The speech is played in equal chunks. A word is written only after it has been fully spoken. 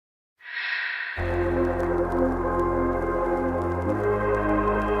I'm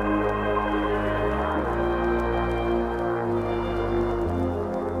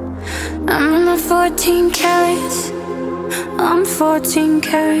in my 14 carats, I'm 14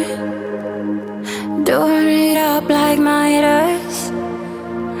 karat, doing it up like Midas.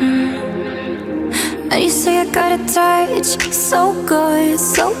 And you say I got a touch, so good,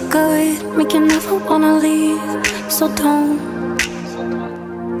 make you never wanna leave. So don't,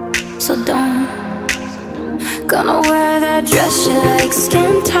 gonna wear that dress you like,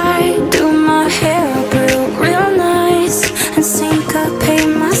 skin tight, do my hair up real nice, and syncopate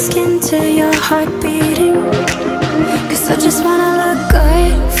my skin to your heart beating. Cause I just wanna look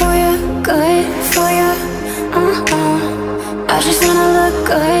good for you, I just wanna look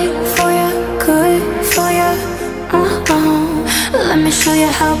good for you, Let me show you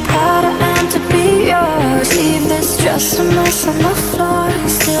how proud I am to be yours. Leave this dress a mess on the floor,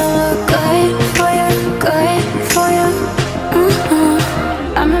 still look good for you,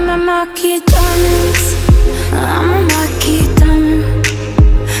 I'm in my marquee diamonds, I'm a marquee diamond.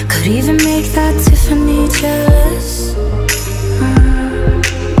 Could even make that Tiffany jealous.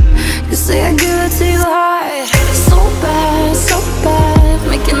 You say I give it to you hard, so bad,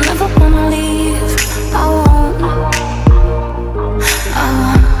 make you never wanna leave. I won't.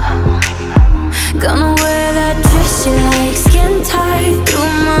 Gonna wear that dress you like, skin tight, do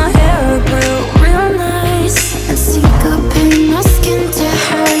my hair up real nice, and syncopate my skin to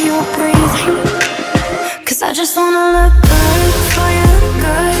how you're breathing. Cause I just wanna look good for you,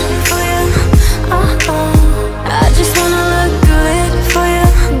 I just wanna look good for you,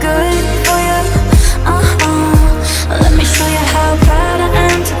 Let me show you how proud I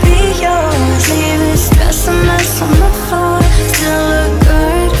am to be yours. Leave this dress a mess on the floor, still look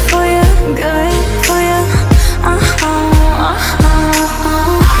good for you,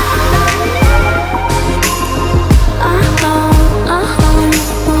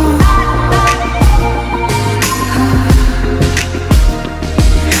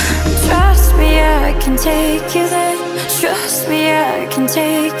 Trust me, I can take you there. Trust me, I can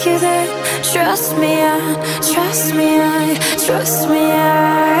take you there. Trust me,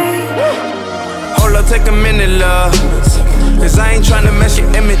 Hold up, take a minute, love, cause I ain't tryna mess your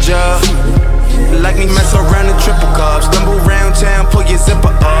image up. Like me mess around in triple cups, stumble round town, pull your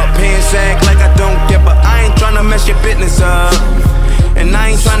zipper up, pants act like I don't get, but I ain't tryna mess your business up, and I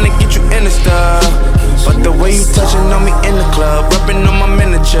ain't tryna get you in the stuff. But the way you touching on me in the club, rubbing on my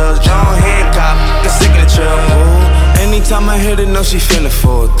miniatures, John Hancock, the signature. Ooh, anytime I hit it, know she finna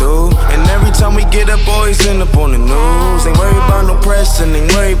fall through. And every time we get up, boys end up on the news. Ain't worried about no pressing,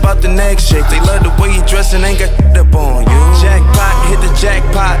 ain't worried about the next chick. They love the way you dressing, ain't got shit up on you. Jackpot, hit the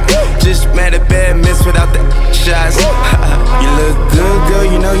jackpot, just mad at bad miss without the shots. You look good, girl,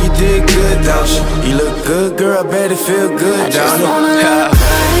 you know you did good, don't you? You look good, girl, I bet it feel good, don't it?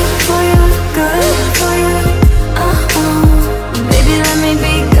 Baby, let me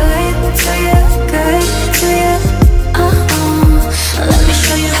be good to you, Let me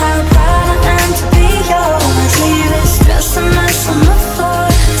show you how proud I am to be yours. Leave this dress a mess on the floor,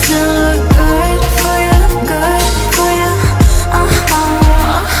 still look good for you,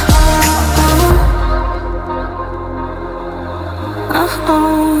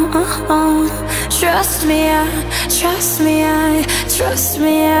 Trust me, trust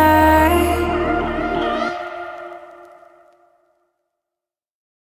me,